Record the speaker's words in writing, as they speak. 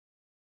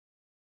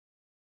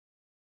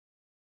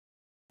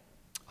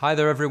Hi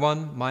there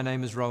everyone, my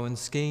name is Rohan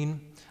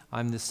Skene.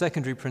 I'm the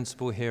secondary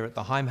principal here at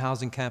the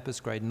Haimhausen campus,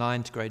 grade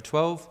 9 to grade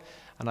 12,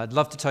 and I'd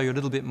love to tell you a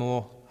little bit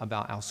more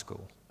about our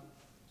school.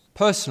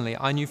 Personally,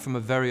 I knew from a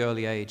very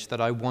early age that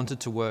I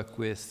wanted to work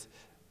with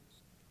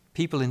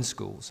people in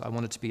schools. I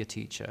wanted to be a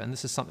teacher, and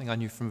this is something I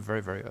knew from a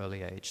very, very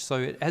early age. So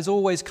it has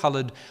always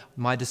colored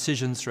my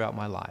decisions throughout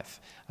my life.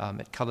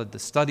 It colored the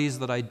studies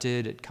that I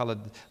did, it colored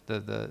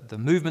the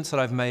movements that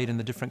I've made in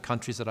the different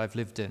countries that I've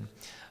lived in.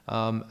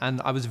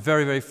 And I was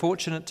very, very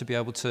fortunate to be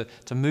able to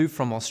move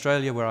from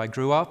Australia, where I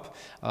grew up,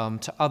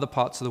 to other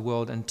parts of the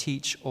world and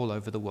teach all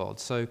over the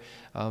world. So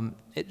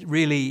it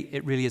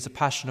really is a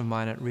passion of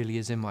mine, it really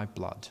is in my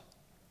blood.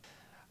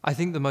 I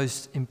think the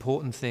most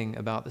important thing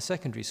about the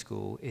secondary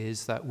school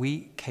is that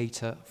we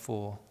cater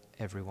for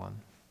everyone.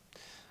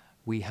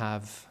 We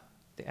have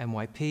the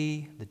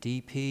MYP, the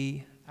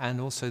DP, and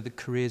also the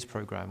careers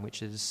program,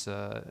 which is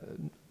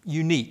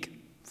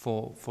unique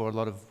for a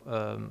lot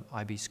of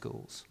IB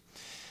schools.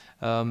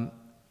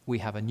 We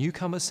have a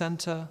newcomer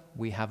center,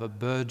 we have a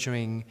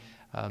burgeoning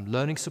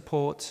learning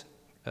support,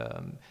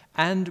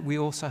 and we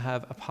also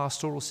have a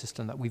pastoral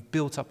system that we've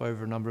built up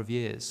over a number of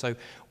years. So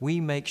we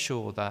make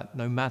sure that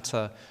no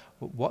matter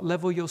what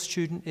level your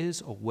student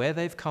is, or where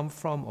they've come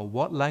from, or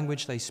what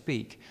language they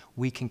speak,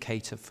 we can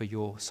cater for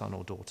your son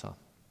or daughter.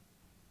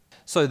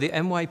 So the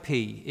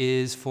MYP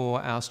is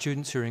for our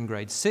students who are in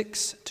grade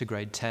 6 to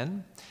grade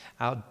 10.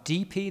 Our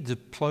DP,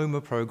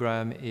 Diploma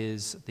Programme,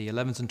 is the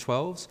 11s and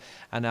 12s,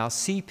 and our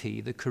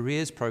CP, the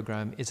Careers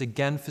Programme, is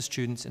again for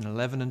students in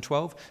 11 and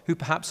 12 who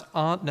perhaps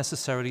aren't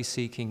necessarily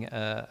seeking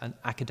an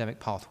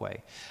academic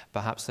pathway.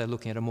 Perhaps they're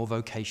looking at a more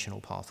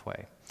vocational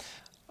pathway.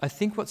 I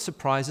think what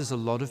surprises a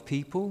lot of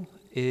people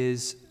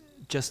is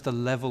just the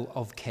level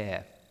of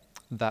care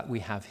that we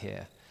have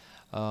here.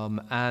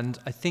 And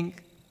I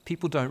think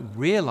people don't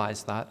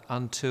realize that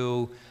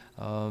until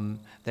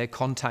they're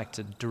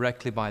contacted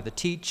directly by the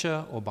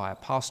teacher or by a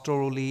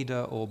pastoral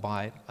leader or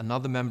by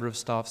another member of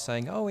staff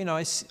saying, oh, you know,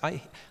 I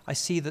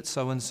see that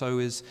so-and-so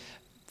is,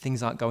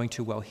 things aren't going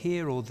too well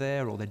here or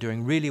there, or they're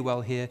doing really well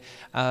here.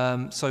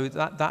 So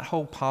that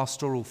whole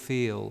pastoral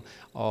feel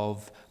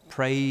of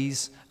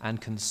praise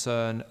and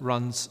concern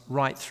runs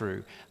right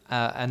through.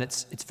 And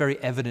it's very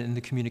evident in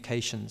the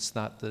communications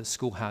that the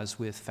school has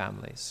with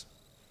families.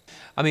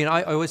 I mean,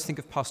 I always think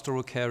of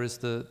pastoral care as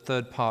the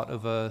third part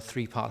of a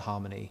three-part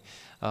harmony.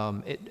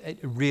 It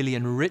really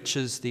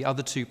enriches the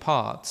other two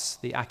parts,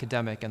 the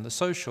academic and the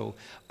social,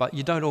 but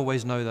you don't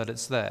always know that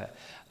it's there.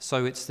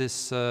 So it's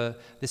this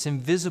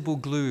invisible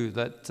glue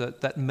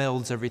that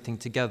melds everything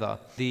together.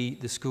 The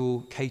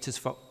school caters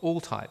for all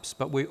types,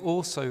 but we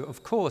also,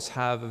 of course,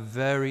 have a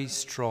very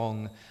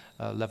strong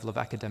level of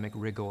academic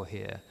rigor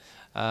here.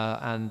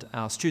 And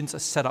our students are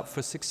set up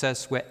for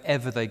success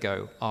wherever they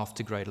go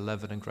after grade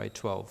 11 and grade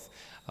 12.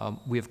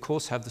 We, of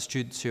course, have the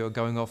students who are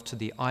going off to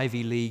the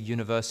Ivy League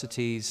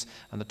universities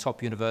and the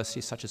top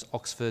universities such as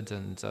Oxford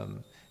and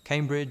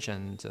Cambridge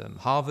and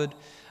Harvard.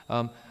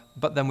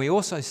 But then we're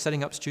also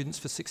setting up students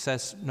for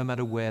success no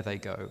matter where they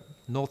go.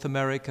 North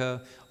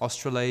America,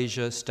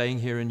 Australasia, staying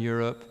here in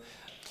Europe.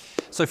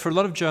 So for a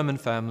lot of German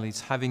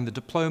families, having the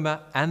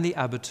diploma and the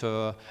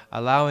Abitur,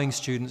 allowing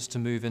students to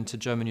move into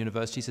German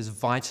universities, is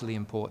vitally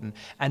important.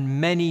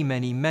 And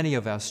many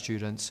of our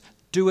students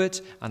do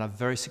it and are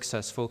very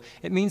successful.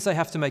 It means they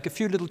have to make a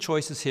few little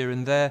choices here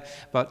and there,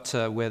 but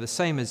we're the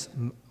same as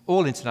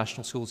all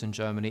international schools in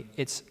Germany.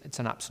 It's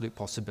an absolute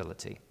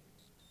possibility.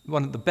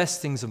 One of the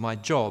best things of my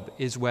job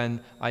is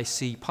when I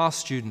see past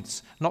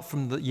students, not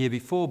from the year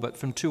before, but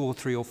from 2 or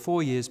 3 or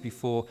 4 years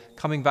before,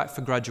 coming back for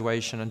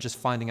graduation and just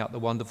finding out the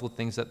wonderful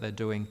things that they're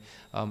doing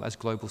as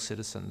global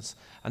citizens.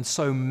 And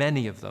so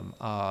many of them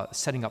are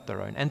setting up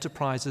their own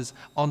enterprises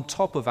on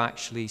top of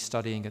actually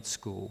studying at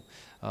school.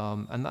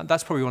 And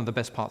that's probably one of the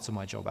best parts of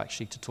my job,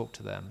 actually, to talk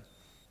to them.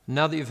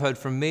 Now that you've heard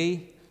from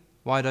me,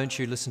 why don't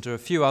you listen to a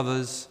few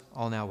others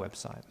on our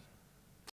website?